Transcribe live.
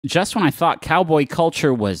Just when I thought cowboy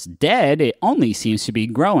culture was dead, it only seems to be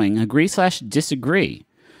growing. Agree/disagree.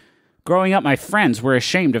 Growing up, my friends were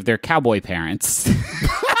ashamed of their cowboy parents.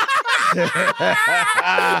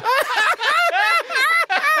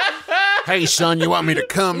 Hey, son, you want me to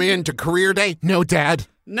come in to career day? No, Dad.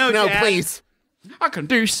 No, No, Dad. please. I can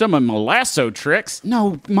do some of my lasso tricks.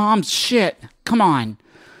 No, Mom, shit. Come on.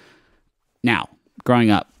 Now, growing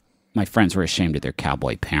up, my friends were ashamed of their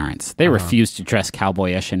cowboy parents. They refused to dress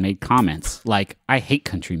cowboyish and made comments like, I hate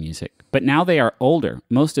country music. But now they are older,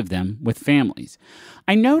 most of them with families.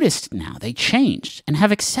 I noticed now they changed and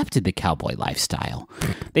have accepted the cowboy lifestyle.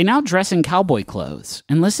 They now dress in cowboy clothes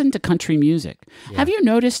and listen to country music. Yeah. Have you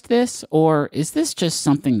noticed this, or is this just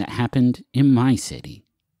something that happened in my city?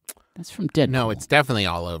 That's from Deadpool. No, it's definitely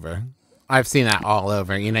all over. I've seen that all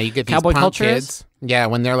over. You know, you get these Cowboy punk culture kids. Yeah,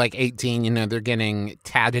 when they're like 18, you know, they're getting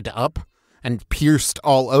tatted up and pierced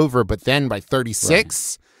all over. But then by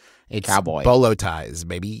 36, it's cowboy bolo ties,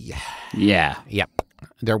 baby. Yeah. Yep.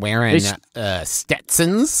 They're wearing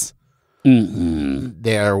Stetsons. Mm-hmm.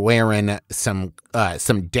 They're wearing some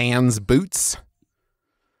Dan's boots.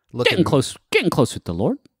 Getting close with the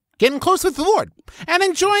Lord. Getting close with the Lord. And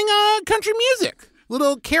enjoying country music.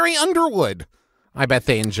 Little Carrie Underwood, I bet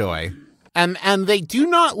they enjoy. And they do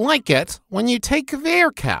not like it when you take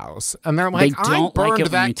their cows. And they're like, I burned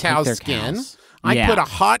that cow's skin. I put a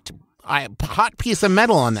hot piece of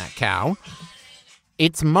metal on that cow.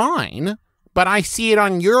 It's mine, but I see it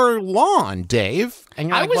on your lawn, Dave. And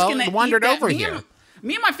you're like, well, it wandered over here.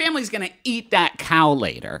 Me and my family's going to eat that cow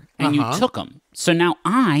later, and you took them. So now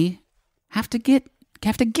I have to get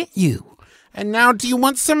you. And now, do you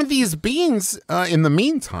want some of these beans in the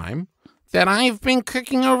meantime that I've been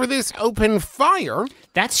cooking over this open fire?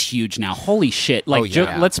 That's huge now. Holy shit. Like,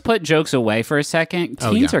 let's put jokes away for a second.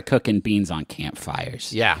 Teens are cooking beans on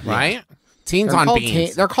campfires. Yeah, right? Teens on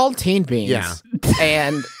beans. They're called teen beans. Yeah.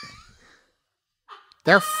 And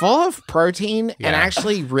they're full of protein and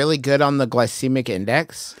actually really good on the glycemic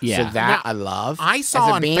index. Yeah. So that I love. I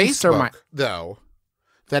saw on Facebook, though,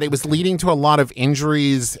 that it was leading to a lot of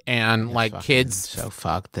injuries and like kids. So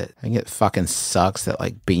fucked that. I think it fucking sucks that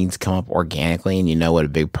like beans come up organically, and you know what a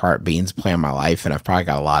big part beans play in my life, and I've probably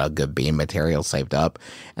got a lot of good bean material saved up.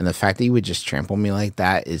 And the fact that you would just trample me like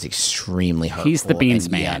that is extremely hurtful. He's the beans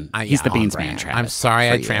man. He's the beans man, Travis. I'm sorry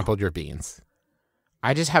I trampled your beans.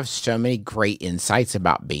 I just have so many great insights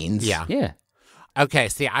about beans. Yeah. Yeah. Okay,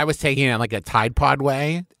 see, I was taking it like a Tide Pod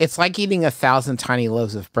way. It's like eating 1,000 tiny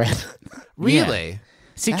loaves of bread. Really? Yeah.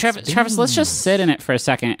 See, Travis, let's just sit in it for a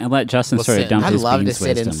second and let Justin sort of dump his beans I'd love to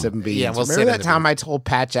sit in wisdom. some beans. Yeah, we'll Remember that time I told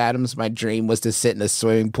Patch Adams my dream was to sit in a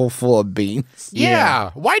swimming pool full of beans?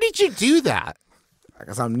 Yeah. Why did you do that?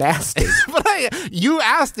 Because I'm nasty. But you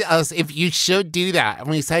asked us if you should do that. And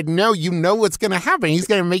we said, no, you know what's going to happen. He's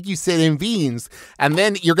going to make you sit in beans. And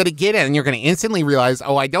then you're going to get in and you're going to instantly realize,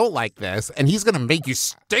 oh, I don't like this. And he's going to make you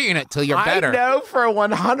stay in it till you're better. I know for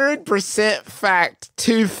 100% fact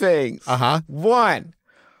 2 things. One,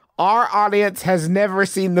 our audience has never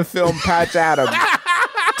seen the film Patch Adams.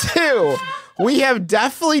 2, we have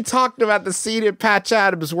definitely talked about the scene in Patch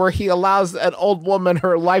Adams where he allows an old woman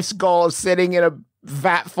her life's goal of sitting in a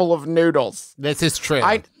vat full of noodles. This is true.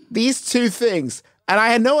 These 2 things. And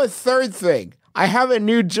I know a 3rd thing. I have a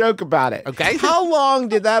new joke about it. Okay. How long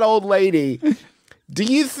did that old lady... Do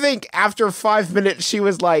you think after 5 minutes she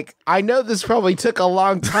was like, I know this probably took a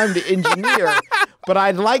long time to engineer, but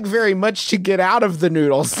I'd like very much to get out of the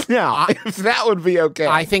noodles now, if that would be okay.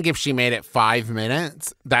 I think if she made it 5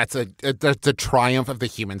 minutes, that's a triumph of the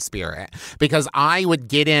human spirit. Because I would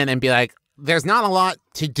get in and be like, there's not a lot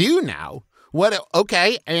to do now.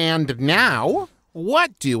 Okay, and now...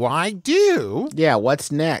 what do I do? Yeah,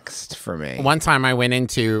 what's next for me? One time I went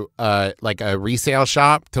into like a resale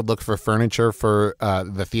shop to look for furniture for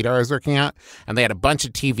the theater I was working at, and they had a bunch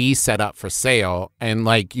of TVs set up for sale. And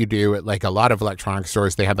like you do at like a lot of electronic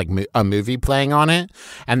stores, they had like a movie playing on it,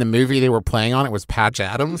 and the movie they were playing on it was Patch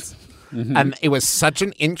Adams. And it was such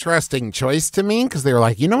an interesting choice to me because they were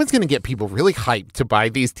like, you know what's going to get people really hyped to buy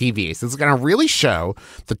these TVs? It's going to really show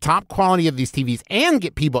the top quality of these TVs and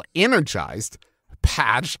get people energized.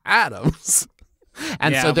 Patch Adams.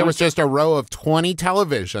 And so there was just a row of 20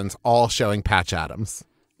 televisions all showing Patch Adams.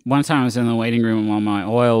 One time I was in the waiting room while my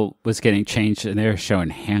oil was getting changed, and they were showing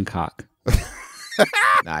Hancock.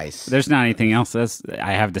 Nice. There's not anything else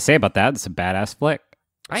I have to say about that. It's a badass flick.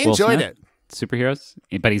 I enjoyed it. Superheroes,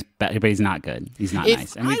 but he's not good. He's not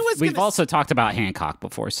nice. And we've also talked about Hancock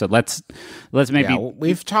before, so let's maybe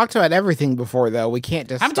we've talked about everything before though. We can't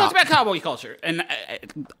just. I've talked about cowboy culture, and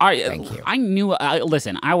Thank you. I knew.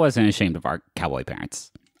 Listen, I wasn't ashamed of our cowboy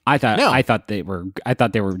parents. I thought they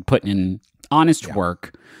were putting in honest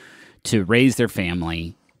work to raise their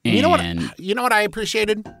family. And you know what I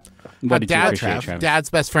appreciated? What did you appreciate, Travis? Dad's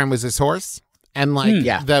best friend was his horse. And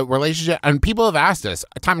the relationship, and people have asked us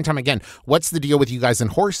time and time again, what's the deal with you guys and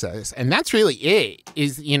horses? And that's really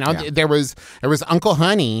it. There was Uncle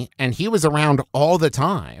Honey, and he was around all the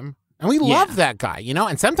time. And we loved that guy,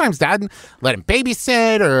 and sometimes Dad let him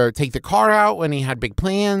babysit or take the car out when he had big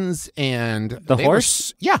plans. And the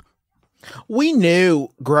horse? We knew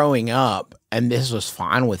growing up, and this was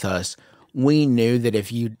fine with us, we knew that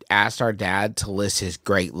if you asked our dad to list his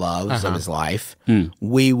great loves of his life,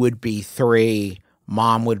 we would be 3,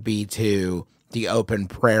 Mom would be 2, the open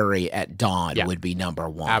prairie at dawn would be number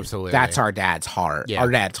 1. Absolutely. That's our dad's heart. Yeah. Our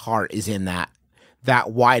dad's heart is in that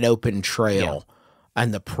wide open trail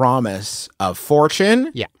and the promise of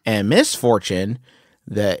fortune and misfortune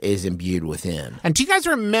that is imbued within. And do you guys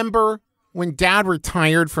remember when Dad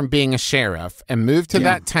retired from being a sheriff and moved to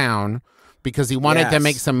that town because he wanted to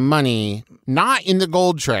make some money, not in the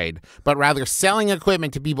gold trade, but rather selling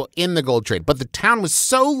equipment to people in the gold trade. But the town was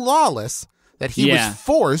so lawless that he was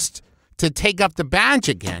forced to take up the badge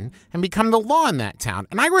again and become the law in that town.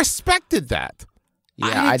 And I respected that.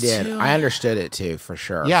 Yeah, I did. I understood it too, for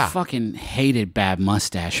sure. Yeah. I fucking hated Bad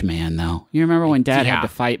Mustache Man, though. You remember when Dad had to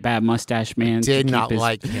fight Bad Mustache Man? Did not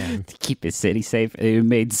like him. To keep his city safe. He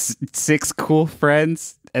made 6 cool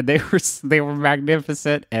friends. And they were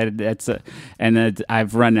magnificent, and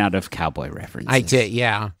I've run out of cowboy references. I did,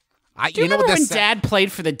 yeah. Do you remember when Dad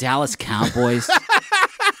played for the Dallas Cowboys?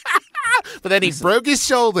 But then he broke his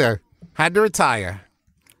shoulder, had to retire.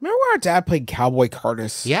 Remember when our dad played Cowboy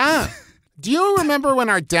Curtis? Yeah. Do you remember when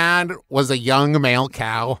our dad was a young male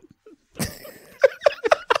cow?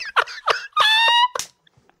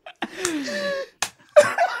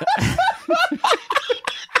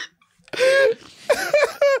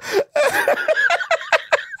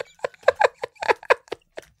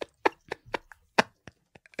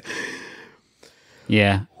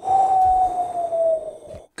 Yeah.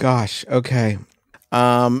 Gosh. Okay.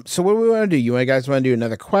 So what do we want to do? You guys want to do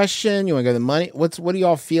another question? You want to go to the money? What are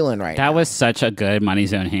y'all feeling right now? That was such a good Money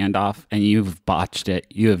Zone handoff, and you've botched it.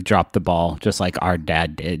 You have dropped the ball just like our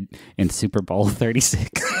dad did in Super Bowl 36.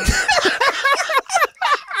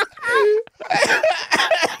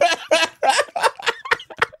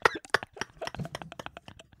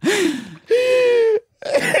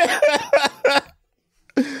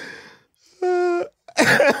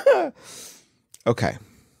 Okay.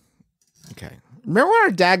 Remember when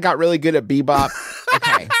our dad got really good at bebop?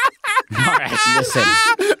 Okay. All right. Listen.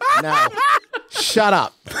 No. Shut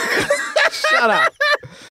up. Shut up.